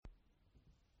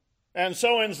And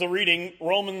so ends the reading,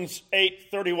 Romans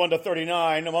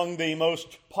 8:31-39, among the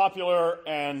most popular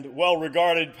and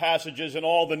well-regarded passages in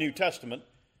all the New Testament.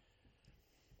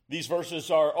 These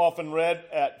verses are often read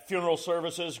at funeral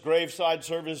services, graveside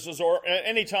services, or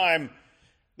any time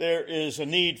there is a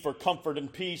need for comfort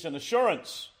and peace and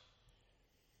assurance.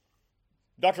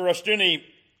 Dr. Rushdoony,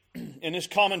 in his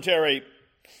commentary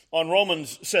on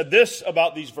Romans, said this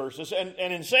about these verses, and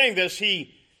in saying this,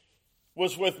 he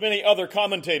was with many other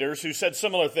commentators who said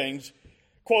similar things.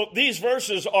 Quote, "These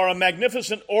verses are a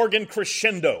magnificent organ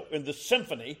crescendo in the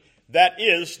symphony that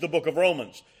is the book of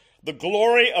Romans. The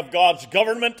glory of God's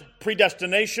government,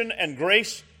 predestination, and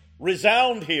grace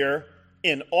resound here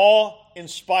in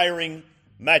awe-inspiring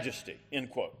majesty,"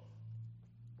 end quote.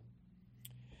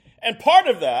 And part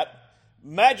of that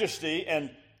majesty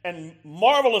and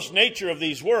marvelous nature of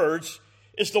these words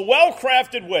is the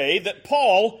well-crafted way that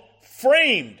Paul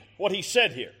framed what he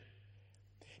said here.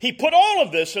 He put all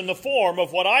of this in the form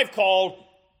of what I've called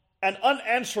an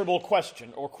unanswerable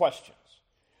question or questions.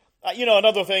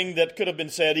 Another thing that could have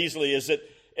been said easily is that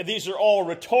these are all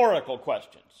rhetorical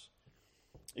questions.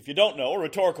 If you don't know, a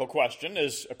rhetorical question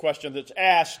is a question that's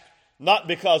asked not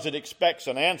because it expects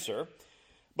an answer,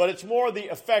 but it's more the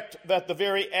effect that the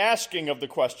very asking of the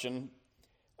question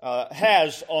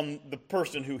has on the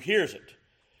person who hears it.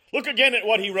 Look again at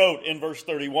what he wrote in verse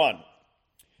 31.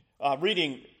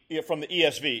 Reading from the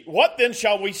ESV. "What then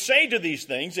shall we say to these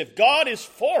things? If God is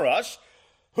for us,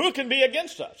 who can be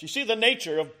against us?" You see the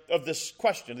nature of this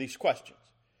question, these questions.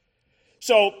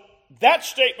 So that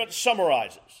statement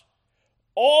summarizes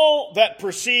all that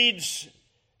precedes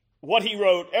what he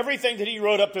wrote, everything that he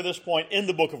wrote up to this point in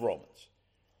the book of Romans.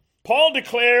 Paul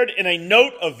declared in a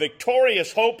note of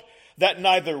victorious hope that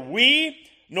neither we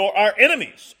nor our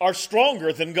enemies are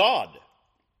stronger than God.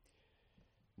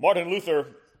 Martin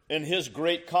Luther, in his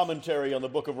great commentary on the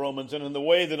book of Romans, and in the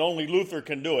way that only Luther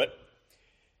can do it,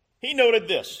 he noted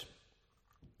this,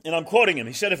 and I'm quoting him.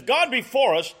 He said, "If God be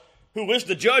for us, who is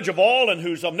the judge of all and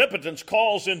whose omnipotence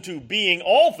calls into being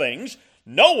all things,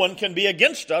 no one can be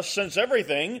against us, since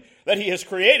everything that he has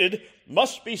created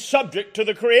must be subject to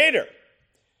the Creator."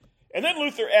 And then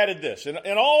Luther added this.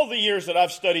 In all the years that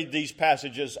I've studied these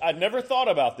passages, I've never thought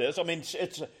about this. I mean,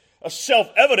 it's a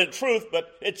self-evident truth,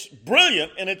 but it's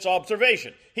brilliant in its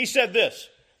observation. He said this,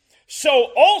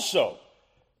 "So also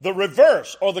the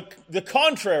reverse, or the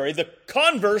contrary, the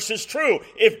converse is true.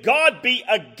 If God be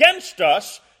against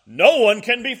us, no one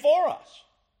can be for us."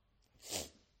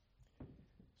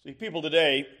 See, people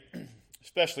today,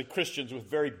 especially Christians with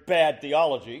very bad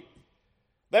theology,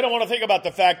 they don't want to think about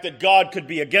the fact that God could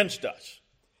be against us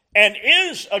and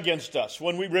is against us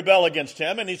when we rebel against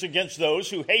him, and he's against those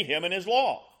who hate him and his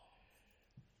law.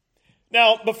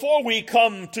 Now, before we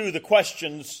come to the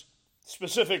questions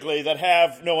specifically that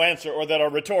have no answer or that are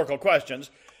rhetorical questions,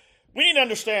 we need to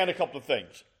understand a couple of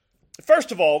things.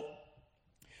 First of all,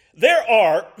 there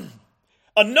are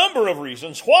a number of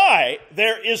reasons why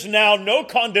there is now no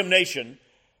condemnation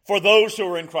for those who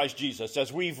are in Christ Jesus,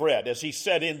 as we've read, as he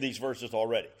said in these verses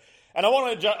already. And I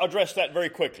want to address that very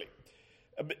quickly.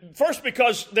 First,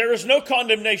 because there is no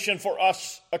condemnation for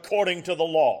us according to the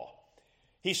law.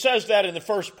 He says that in the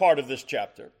first part of this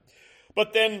chapter.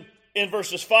 But then in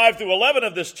verses 5 through 11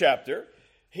 of this chapter,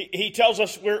 he tells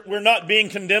us we're not being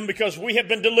condemned because we have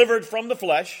been delivered from the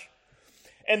flesh.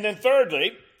 And then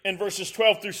thirdly, in verses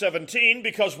 12 through 17,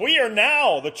 because we are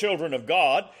now the children of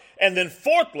God. And then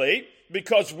fourthly,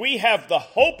 because we have the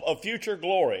hope of future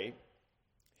glory.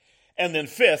 And then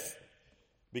fifth,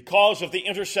 because of the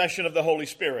intercession of the Holy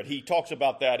Spirit. He talks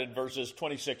about that in verses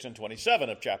 26 and 27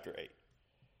 of chapter 8.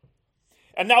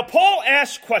 And now Paul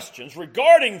asks questions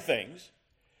regarding things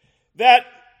that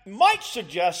might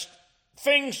suggest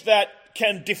things that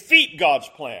can defeat God's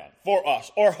plan for us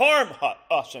or harm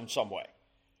us in some way.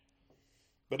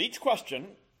 But each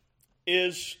question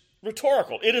is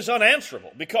rhetorical. It is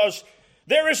unanswerable because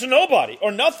there is nobody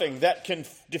or nothing that can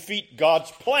defeat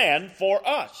God's plan for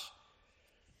us.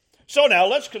 So now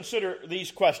let's consider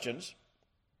these questions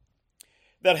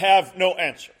that have no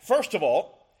answer. First of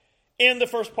all, in the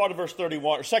first part of verse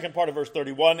 31, or second part of verse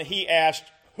 31, he asked,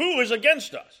 who is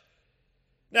against us?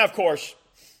 Now, of course,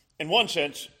 in one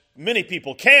sense, many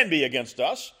people can be against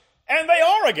us, and they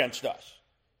are against us.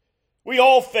 We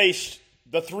all face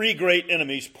the three great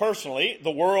enemies personally,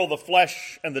 the world, the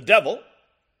flesh, and the devil.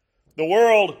 The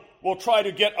world will try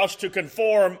to get us to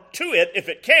conform to it if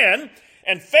it can,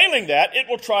 and failing that, it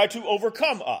will try to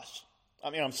overcome us. I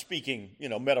mean, I'm speaking,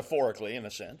 metaphorically in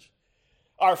a sense.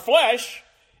 Our flesh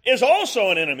is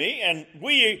also an enemy, and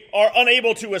we are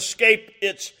unable to escape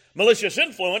its malicious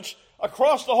influence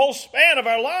across the whole span of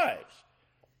our lives.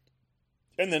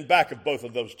 And then back of both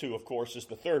of those two, of course, is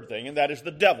the third thing, and that is the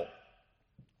devil.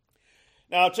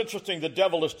 Now, it's interesting, the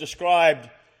devil is described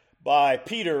by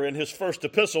Peter in his first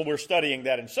epistle. We're studying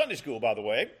that in Sunday school, by the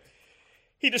way.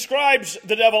 He describes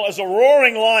the devil as a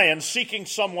roaring lion seeking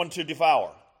someone to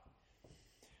devour.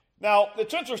 Now,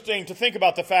 it's interesting to think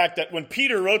about the fact that when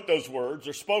Peter wrote those words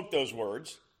or spoke those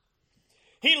words,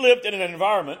 he lived in an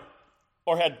environment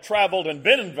or had traveled and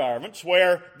been in environments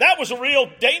where that was a real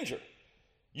danger.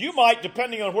 You might,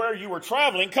 depending on where you were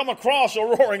traveling, come across a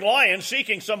roaring lion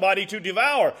seeking somebody to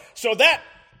devour. So that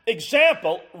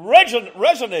example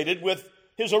resonated with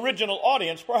his original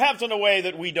audience, perhaps in a way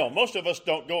that we don't. Most of us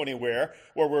don't go anywhere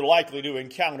where we're likely to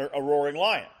encounter a roaring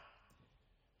lion.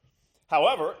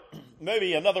 However,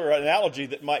 maybe another analogy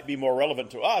that might be more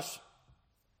relevant to us.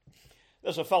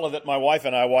 There's a fellow that my wife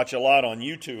and I watch a lot on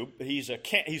YouTube.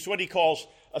 He's what he calls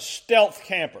a stealth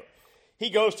camper. He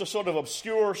goes to sort of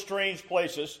obscure, strange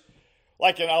places,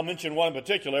 like, and I'll mention one in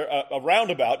particular, a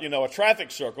roundabout, a traffic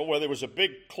circle where there was a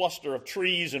big cluster of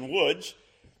trees and woods.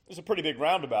 It was a pretty big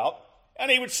roundabout.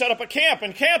 And he would set up a camp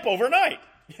and camp overnight,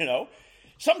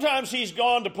 Sometimes he's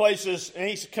gone to places, and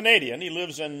he's Canadian. He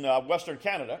lives in Western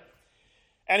Canada.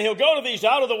 And he'll go to these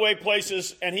out-of-the-way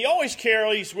places, and he always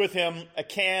carries with him a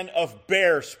can of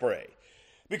bear spray.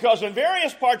 Because in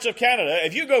various parts of Canada,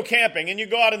 if you go camping and you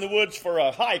go out in the woods for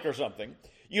a hike or something,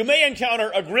 you may encounter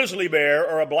a grizzly bear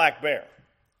or a black bear.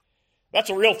 That's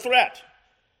a real threat.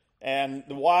 And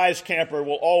the wise camper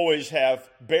will always have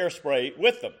bear spray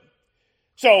with them.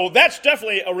 So that's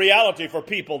definitely a reality for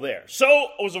people there. So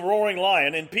was a roaring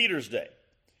lion in Peter's day.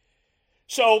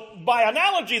 So by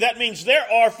analogy, that means there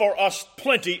are for us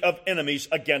plenty of enemies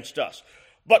against us.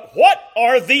 But what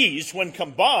are these when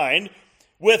combined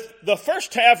with the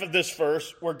first half of this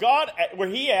verse where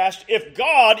he asked if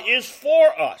God is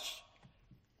for us?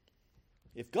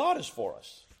 If God is for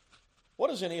us, what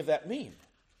does any of that mean?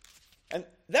 And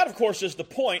that, of course, is the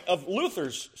point of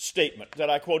Luther's statement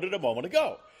that I quoted a moment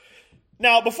ago.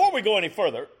 Now, before we go any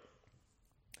further,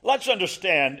 let's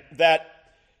understand that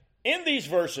in these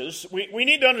verses, we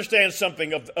need to understand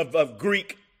something of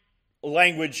Greek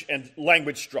language and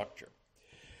language structure.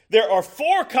 There are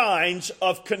four kinds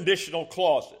of conditional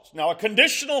clauses. Now, a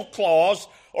conditional clause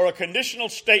or a conditional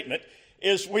statement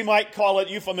is, we might call it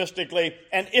euphemistically,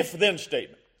 an if-then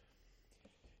statement.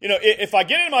 If I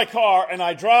get in my car and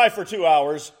I drive for 2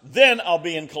 hours, then I'll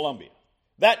be in Columbia.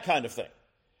 That kind of thing.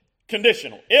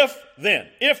 Conditional. If, then.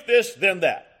 If this, then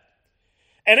that.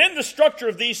 And in the structure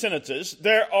of these sentences,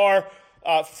 there are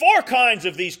four kinds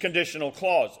of these conditional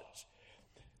clauses.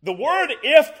 The word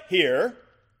if here,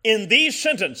 in these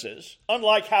sentences,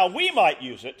 unlike how we might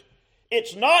use it,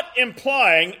 it's not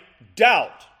implying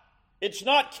doubt. It's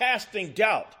not casting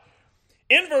doubt.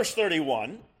 In verse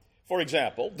 31, for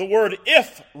example, the word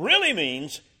if really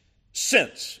means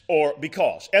since or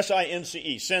because.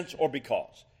 S-I-N-C-E, since or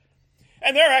because.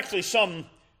 And there are actually some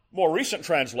more recent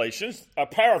translations,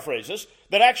 paraphrases,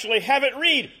 that actually have it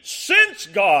read, since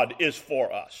God is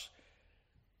for us.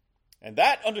 And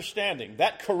that understanding,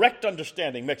 that correct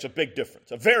understanding, makes a big difference,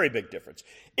 a very big difference.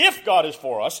 If God is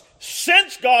for us,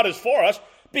 since God is for us,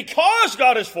 because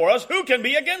God is for us, who can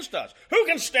be against us? Who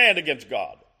can stand against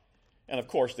God? And of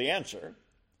course, the answer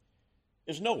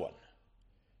is no one.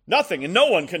 Nothing and no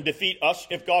one can defeat us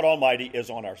if God Almighty is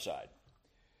on our side.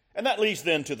 And that leads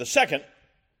then to the second.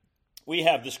 We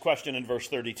have this question in verse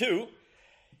 32.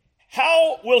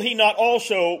 How will he not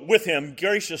also with him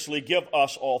graciously give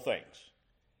us all things?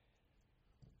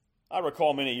 I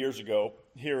recall many years ago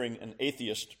hearing an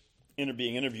atheist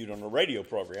being interviewed on a radio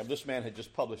program. This man had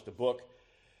just published a book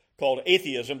called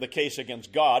Atheism, the Case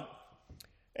Against God.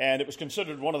 And it was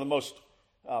considered one of the most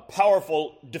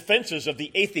powerful defenses of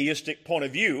the atheistic point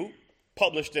of view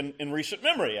published in recent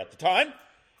memory at the time.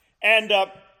 And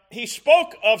he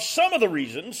spoke of some of the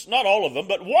reasons, not all of them,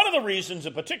 but one of the reasons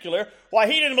in particular why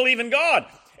he didn't believe in God.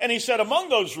 And he said among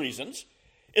those reasons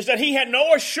is that he had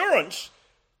no assurance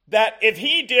that if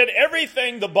he did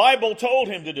everything the Bible told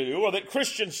him to do, or that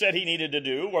Christians said he needed to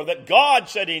do, or that God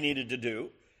said he needed to do,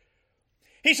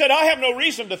 he said, I have no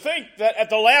reason to think that at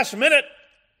the last minute,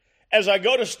 as I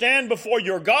go to stand before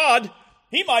your God,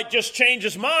 he might just change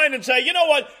his mind and say, you know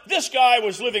what, this guy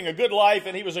was living a good life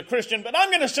and he was a Christian, but I'm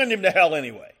going to send him to hell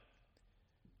anyway.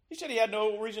 He said he had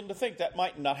no reason to think that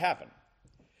might not happen.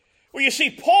 Well, you see,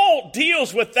 Paul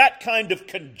deals with that kind of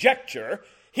conjecture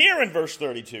here in verse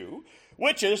 32,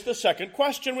 which is the second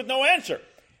question with no answer.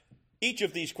 Each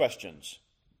of these questions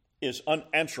is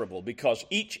unanswerable because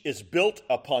each is built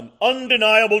upon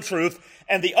undeniable truth,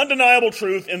 and the undeniable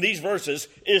truth in these verses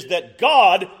is that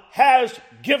God has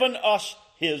given us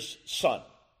his Son.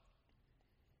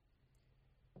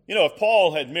 You know, if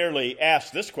Paul had merely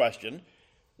asked this question,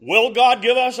 will God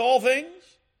give us all things?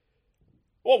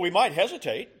 Well, we might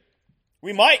hesitate.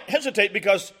 We might hesitate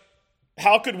because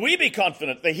how could we be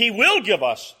confident that he will give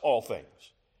us all things?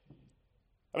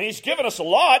 I mean, he's given us a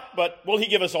lot, but will he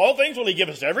give us all things? Will he give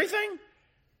us everything?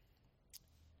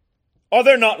 Are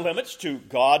there not limits to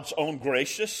God's own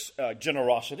gracious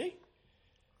generosity?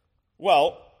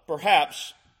 Well,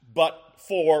 perhaps, but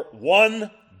for one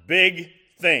big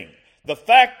thing. The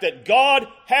fact that God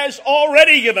has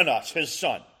already given us his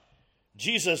Son.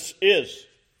 Jesus is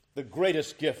the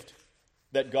greatest gift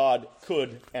that God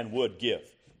could and would give.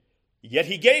 Yet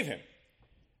he gave him.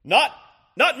 Not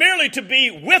merely to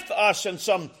be with us in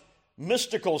some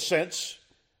mystical sense,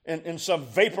 in some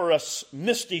vaporous,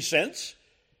 misty sense.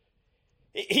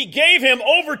 He gave him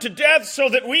over to death so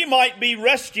that we might be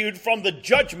rescued from the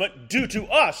judgment due to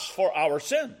us for our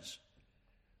sins.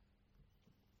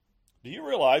 Do you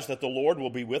realize that the Lord will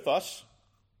be with us?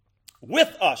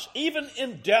 With us, even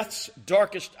in death's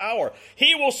darkest hour.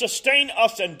 He will sustain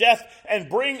us in death and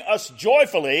bring us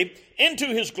joyfully into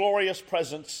his glorious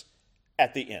presence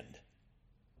at the end.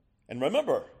 And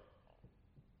remember,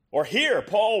 or hear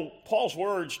Paul's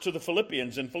words to the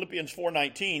Philippians in Philippians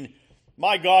 4:19,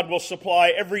 my God will supply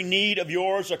every need of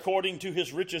yours according to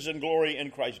his riches and glory in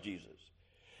Christ Jesus.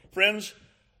 Friends,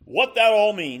 what that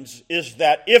all means is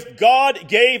that if God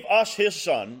gave us his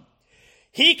Son,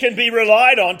 he can be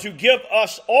relied on to give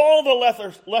us all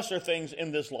the lesser things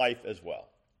in this life as well.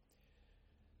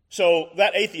 So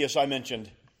that atheist I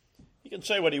mentioned, he can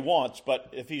say what he wants, but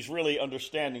if he's really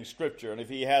understanding Scripture and if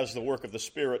he has the work of the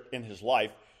Spirit in his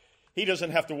life, he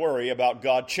doesn't have to worry about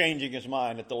God changing his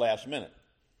mind at the last minute.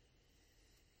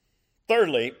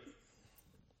 Thirdly,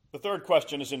 the third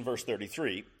question is in verse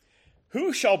 33.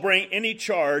 Who shall bring any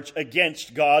charge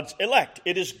against God's elect?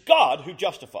 It is God who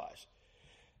justifies.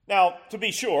 Now, to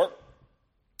be sure,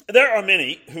 there are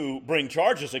many who bring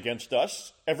charges against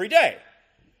us every day.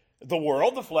 The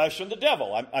world, the flesh, and the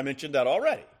devil. I mentioned that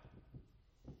already.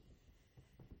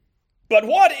 But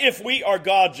what if we are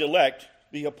God's elect?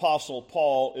 The Apostle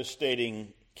Paul is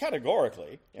stating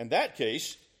categorically, in that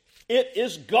case, it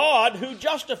is God who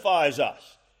justifies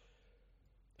us.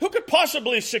 Who could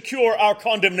possibly secure our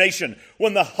condemnation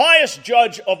when the highest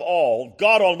judge of all,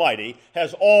 God Almighty,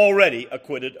 has already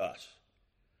acquitted us?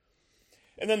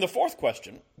 And then the fourth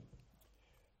question,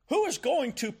 who is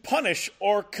going to punish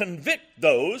or convict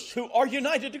those who are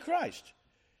united to Christ?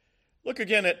 Look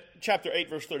again at chapter 8,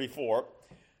 verse 34.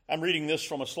 I'm reading this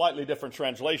from a slightly different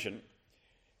translation.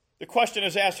 The question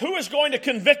is asked, who is going to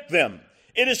convict them?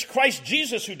 It is Christ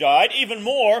Jesus who died, even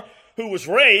more, who was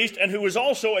raised and who is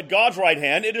also at God's right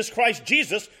hand. It is Christ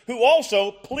Jesus who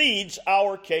also pleads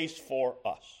our case for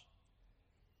us.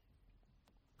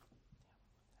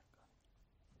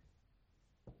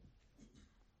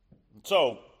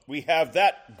 So we have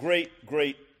that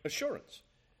great assurance.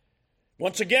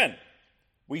 Once again,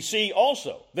 we see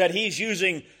also that he's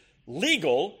using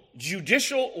legal,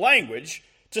 judicial language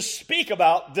to speak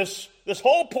about this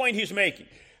whole point he's making.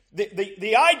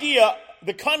 The idea,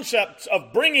 the concept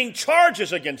of bringing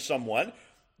charges against someone,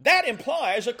 that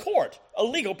implies a court, a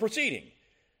legal proceeding.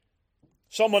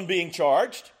 Someone being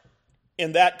charged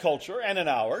in that culture and in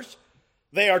ours,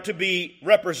 they are to be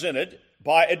represented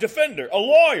by a defender, a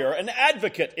lawyer, an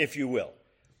advocate, if you will.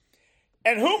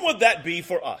 And whom would that be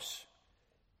for us?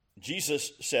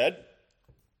 Jesus said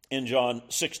in John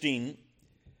 16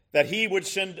 that he would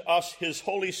send us his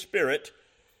Holy Spirit.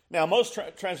 Now, most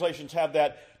translations have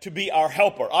that to be our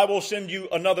helper. I will send you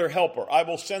another helper. I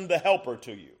will send the helper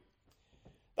to you.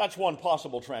 That's one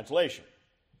possible translation.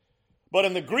 But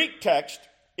in the Greek text,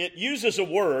 it uses a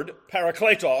word,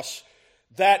 parakletos,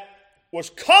 that was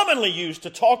commonly used to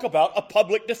talk about a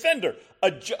public defender,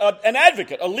 an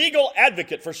advocate, a legal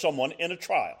advocate for someone in a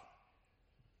trial.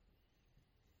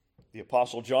 The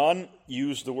Apostle John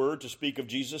used the word to speak of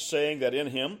Jesus, saying that in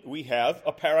him we have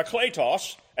a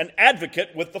parakletos, an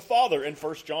advocate with the Father in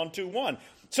 1 John 2:1.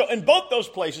 So in both those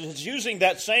places, it's using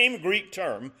that same Greek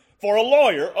term for a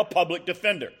lawyer, a public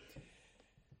defender.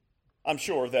 I'm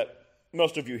sure that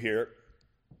most of you here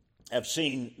have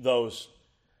seen those,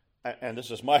 and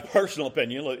this is my personal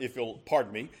opinion, if you'll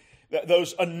pardon me,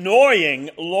 those annoying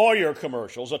lawyer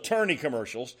commercials, attorney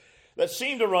commercials, that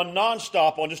seem to run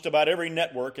nonstop on just about every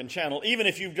network and channel. Even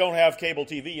if you don't have cable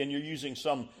TV and you're using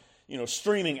some,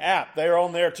 streaming app, they're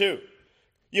on there too.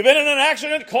 You've been in an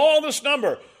accident? Call this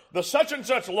number. The such and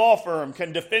such law firm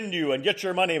can defend you and get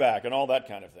your money back and all that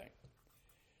kind of thing.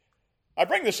 I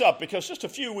bring this up because just a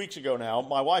few weeks ago now,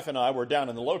 my wife and I were down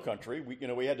in the Low Country.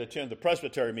 We had to attend the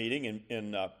Presbytery meeting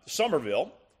in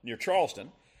Somerville, near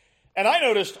Charleston. And I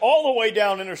noticed all the way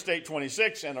down Interstate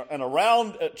 26 and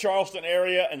around Charleston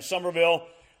area and Somerville,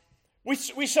 we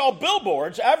saw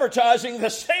billboards advertising the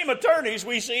same attorneys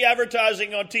we see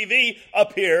advertising on TV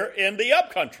up here in the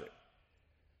upcountry.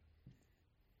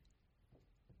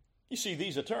 You see,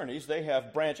 these attorneys, they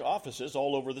have branch offices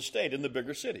all over the state in the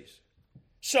bigger cities.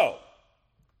 So,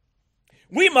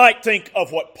 we might think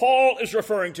of what Paul is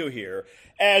referring to here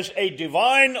as a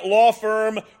divine law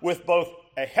firm with both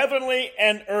a heavenly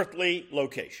and earthly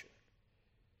location.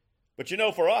 But you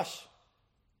know, for us,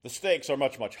 the stakes are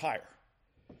much, much higher.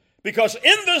 Because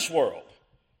in this world,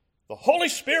 the Holy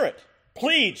Spirit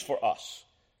pleads for us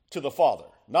to the Father,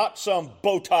 not some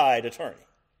bow-tied attorney.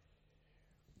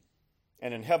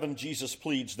 And in heaven, Jesus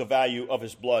pleads the value of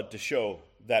his blood to show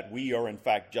that we are in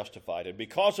fact justified. And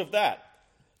because of that,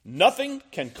 nothing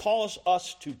can cause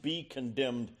us to be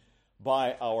condemned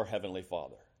by our Heavenly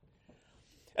Father.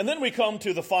 And then we come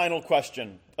to the final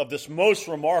question of this most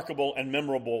remarkable and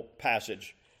memorable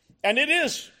passage. And it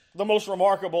is the most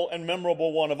remarkable and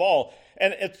memorable one of all.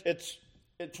 And it's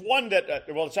one that,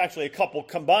 it's actually a couple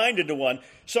combined into one.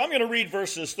 So I'm going to read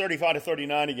verses 35 to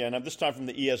 39 again, this time from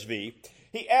the ESV.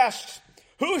 He asks,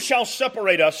 "Who shall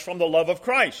separate us from the love of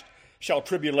Christ? Shall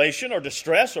tribulation or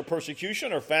distress or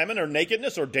persecution or famine or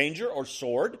nakedness or danger or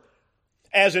sword?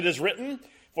 As it is written,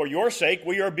 for your sake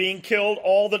we are being killed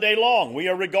all the day long. We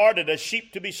are regarded as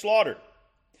sheep to be slaughtered.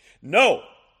 No,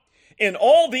 in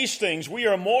all these things we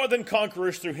are more than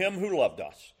conquerors through him who loved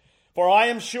us. For I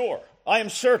am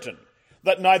certain,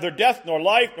 that neither death nor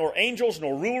life, nor angels,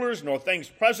 nor rulers, nor things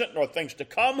present, nor things to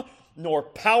come, nor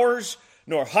powers,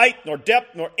 nor height, nor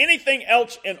depth, nor anything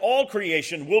else in all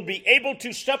creation will be able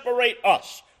to separate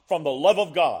us from the love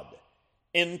of God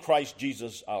in Christ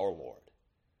Jesus our Lord."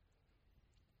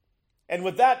 And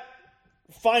with that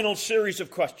final series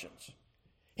of questions,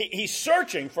 he's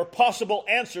searching for possible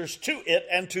answers to it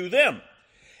and to them.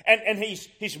 And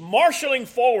he's marshaling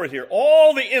forward here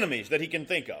all the enemies that he can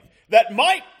think of that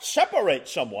might separate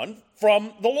someone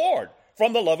from the Lord,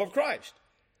 from the love of Christ.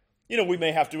 You know, we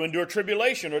may have to endure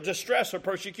tribulation or distress or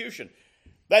persecution.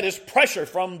 That is pressure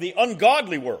from the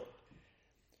ungodly world.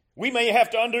 We may have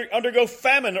to undergo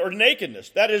famine or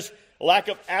nakedness. That is lack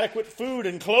of adequate food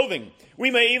and clothing.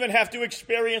 We may even have to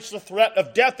experience the threat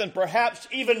of death and perhaps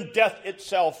even death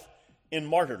itself in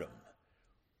martyrdom.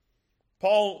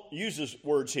 Paul uses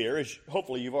words here, as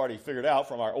hopefully you've already figured out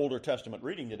from our Older Testament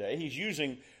reading today. He's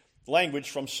using language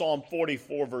from Psalm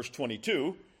 44, verse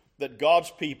 22, that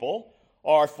God's people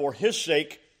are for his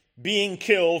sake being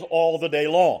killed all the day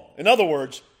long. In other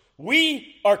words,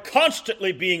 we are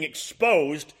constantly being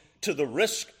exposed to the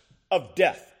risk of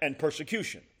death and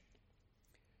persecution.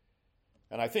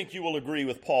 And I think you will agree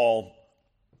with Paul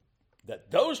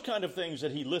that those kind of things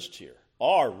that he lists here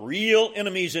are real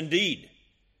enemies indeed.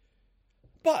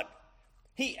 But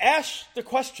he asks the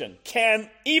question, can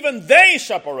even they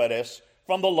separate us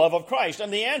from the love of Christ?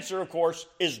 And the answer, of course,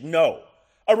 is no.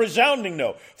 A resounding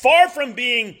no. Far from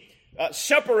being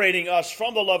separating us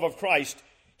from the love of Christ,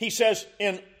 he says,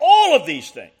 in all of these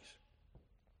things,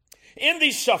 in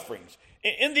these sufferings,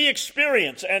 in the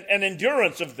experience and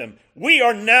endurance of them, we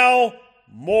are now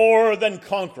more than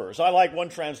conquerors. I like one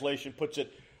translation puts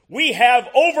it, we have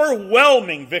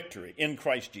overwhelming victory in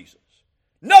Christ Jesus.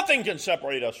 Nothing can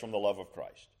separate us from the love of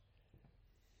Christ.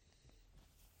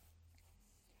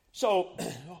 So,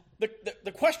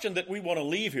 the question that we want to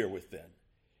leave here with then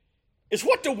is,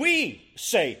 what do we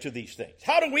say to these things?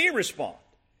 How do we respond?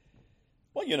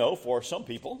 Well, you know, for some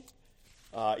people,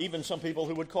 even some people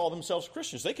who would call themselves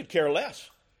Christians, they could care less.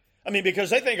 I mean,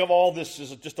 because they think of all this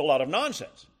as just a lot of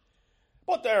nonsense.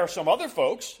 But there are some other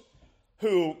folks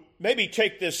who maybe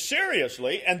take this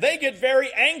seriously, and they get very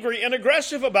angry and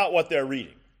aggressive about what they're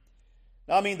reading.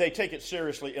 Now, I mean, they take it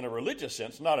seriously in a religious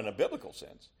sense, not in a biblical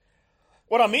sense.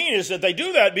 What I mean is that they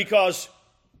do that because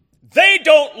they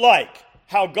don't like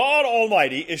how God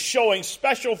Almighty is showing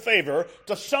special favor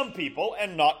to some people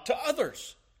and not to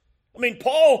others. I mean,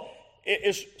 Paul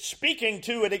is speaking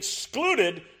to an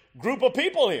excluded group of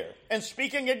people here and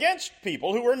speaking against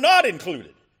people who are not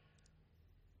included.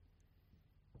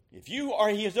 He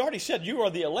has already said you are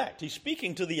the elect. He's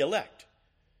speaking to the elect.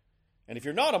 And if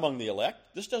you're not among the elect,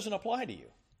 this doesn't apply to you.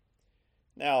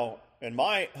 Now, in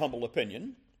my humble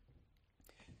opinion,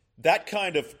 that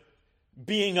kind of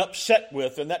being upset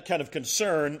with and that kind of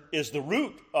concern is the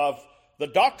root of the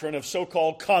doctrine of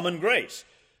so-called common grace.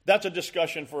 That's a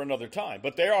discussion for another time.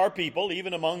 But there are people,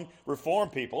 even among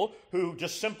Reformed people, who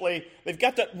just simply, they've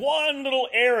got that one little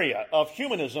area of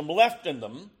humanism left in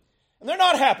them, and they're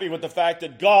not happy with the fact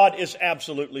that God is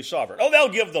absolutely sovereign. Oh, they'll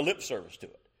give the lip service to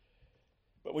it.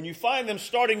 But when you find them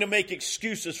starting to make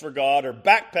excuses for God or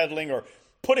backpedaling or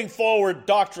putting forward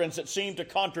doctrines that seem to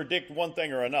contradict one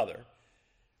thing or another,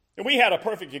 and we had a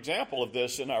perfect example of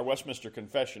this in our Westminster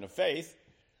Confession of Faith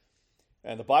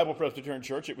and the Bible Presbyterian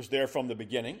Church. It was there from the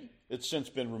beginning. It's since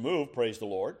been removed, praise the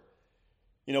Lord.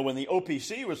 You know, when the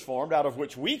OPC was formed, out of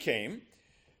which we came,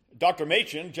 Dr.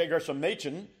 Machen, J. Gershom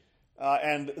Machen,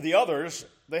 and the others,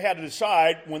 they had to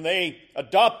decide when they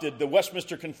adopted the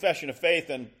Westminster Confession of Faith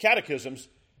and catechisms,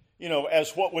 you know,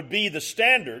 as what would be the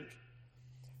standard.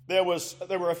 There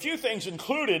were a few things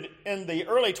included in the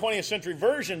early 20th century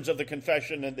versions of the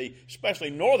confession in the especially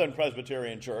Northern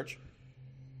Presbyterian Church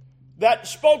that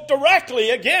spoke directly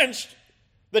against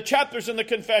the chapters in the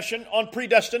confession on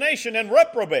predestination and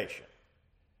reprobation.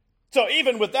 So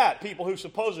even with that, people who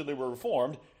supposedly were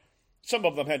Reformed, some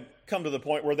of them had come to the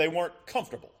point where they weren't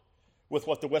comfortable with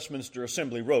what the Westminster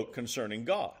Assembly wrote concerning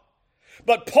God.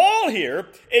 But Paul here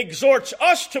exhorts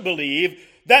us to believe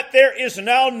that there is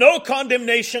now no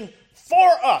condemnation for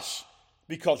us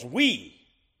because we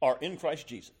are in Christ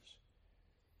Jesus.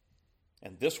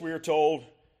 And this, we are told,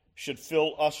 should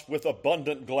fill us with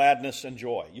abundant gladness and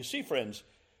joy. You see, friends,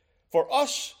 for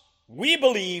us, we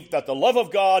believe that the love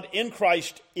of God in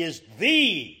Christ is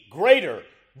the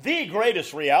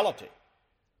greatest reality.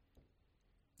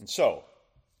 And so,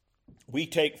 we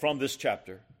take from this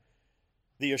chapter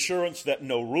the assurance that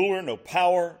no ruler, no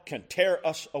power can tear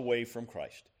us away from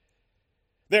Christ.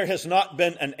 There has not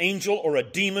been an angel or a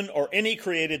demon or any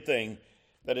created thing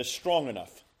that is strong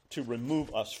enough to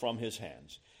remove us from his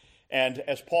hands. And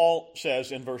as Paul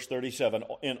says in verse 37,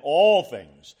 in all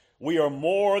things we are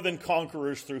more than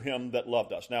conquerors through him that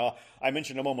loved us. Now, I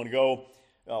mentioned a moment ago,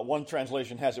 one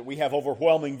translation has it, we have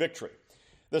overwhelming victory.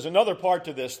 There's another part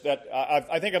to this that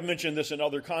I think I've mentioned this in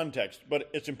other contexts, but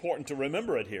it's important to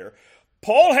remember it here.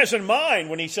 Paul has in mind,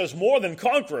 when he says more than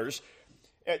conquerors,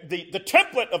 the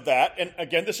template of that, and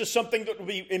again, this is something that will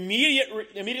be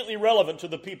immediately relevant to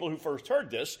the people who first heard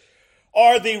this,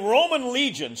 are the Roman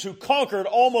legions who conquered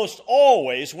almost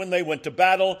always when they went to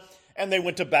battle, and they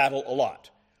went to battle a lot.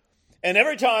 And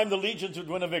every time the legions would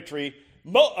win a victory,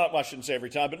 I shouldn't say every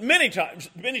time, but many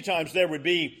times there would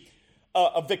be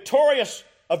a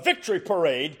victory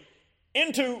parade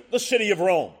into the city of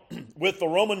Rome with the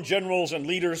Roman generals and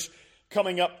leaders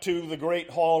coming up to the great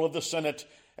hall of the Senate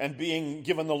and being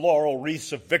given the laurel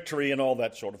wreaths of victory and all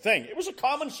that sort of thing. It was a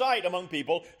common sight among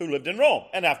people who lived in Rome.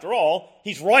 And after all,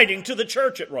 he's writing to the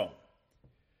church at Rome.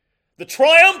 The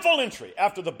triumphal entry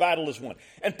after the battle is won.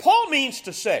 And Paul means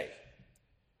to say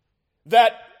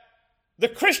that the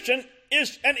Christian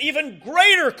is an even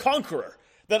greater conqueror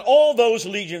than all those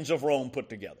legions of Rome put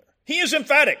together. He is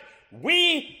emphatic.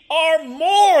 We are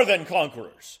more than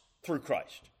conquerors through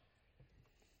Christ.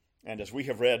 And as we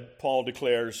have read, Paul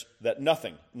declares that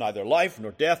nothing, neither life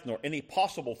nor death nor any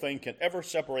possible thing can ever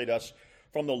separate us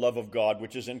from the love of God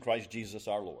which is in Christ Jesus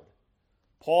our Lord.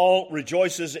 Paul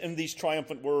rejoices in these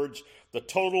triumphant words, the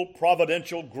total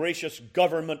providential gracious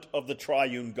government of the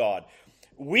triune God.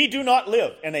 We do not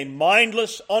live in a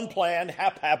mindless, unplanned,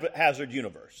 haphazard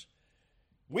universe.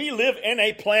 We live in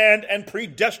a planned and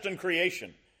predestined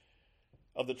creation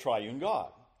of the triune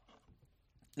God.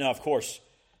 Now, of course,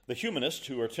 the humanists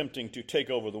who are attempting to take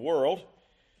over the world,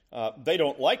 they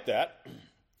don't like that,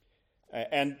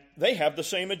 and they have the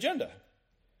same agenda.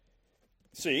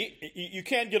 See, you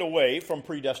can't get away from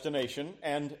predestination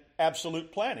and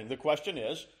absolute planning. The question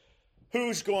is,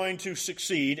 who's going to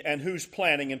succeed and whose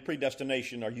planning and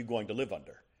predestination are you going to live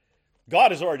under?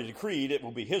 God has already decreed it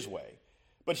will be his way,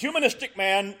 but humanistic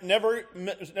man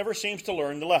never seems to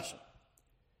learn the lesson.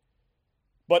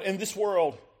 But in this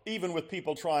world, even with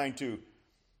people trying to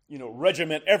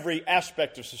regiment every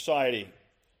aspect of society,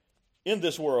 in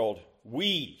this world,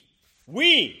 we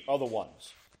are the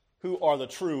ones who are the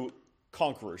true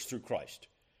conquerors through Christ.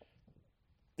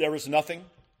 There is nothing,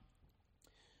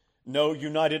 no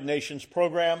United Nations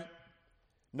program,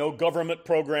 no government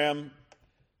program,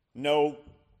 no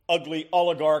ugly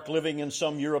oligarch living in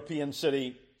some European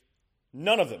city.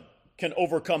 None of them can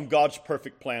overcome God's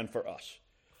perfect plan for us.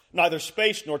 Neither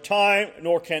space nor time,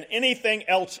 nor can anything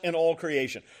else in all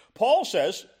creation. Paul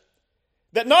says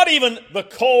that not even the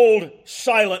cold,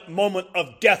 silent moment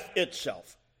of death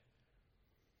itself.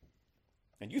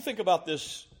 And you think about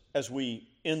this as we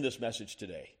end this message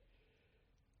today.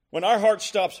 When our heart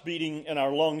stops beating and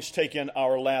our lungs take in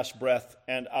our last breath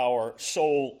and our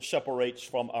soul separates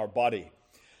from our body,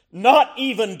 not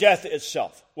even death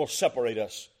itself will separate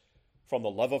us from the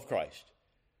love of Christ.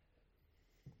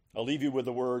 I'll leave you with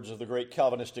the words of the great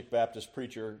Calvinistic Baptist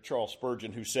preacher Charles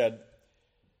Spurgeon, who said,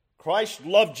 "Christ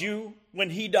loved you when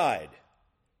he died,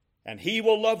 and he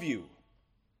will love you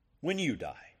when you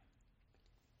die.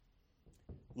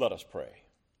 Let us pray.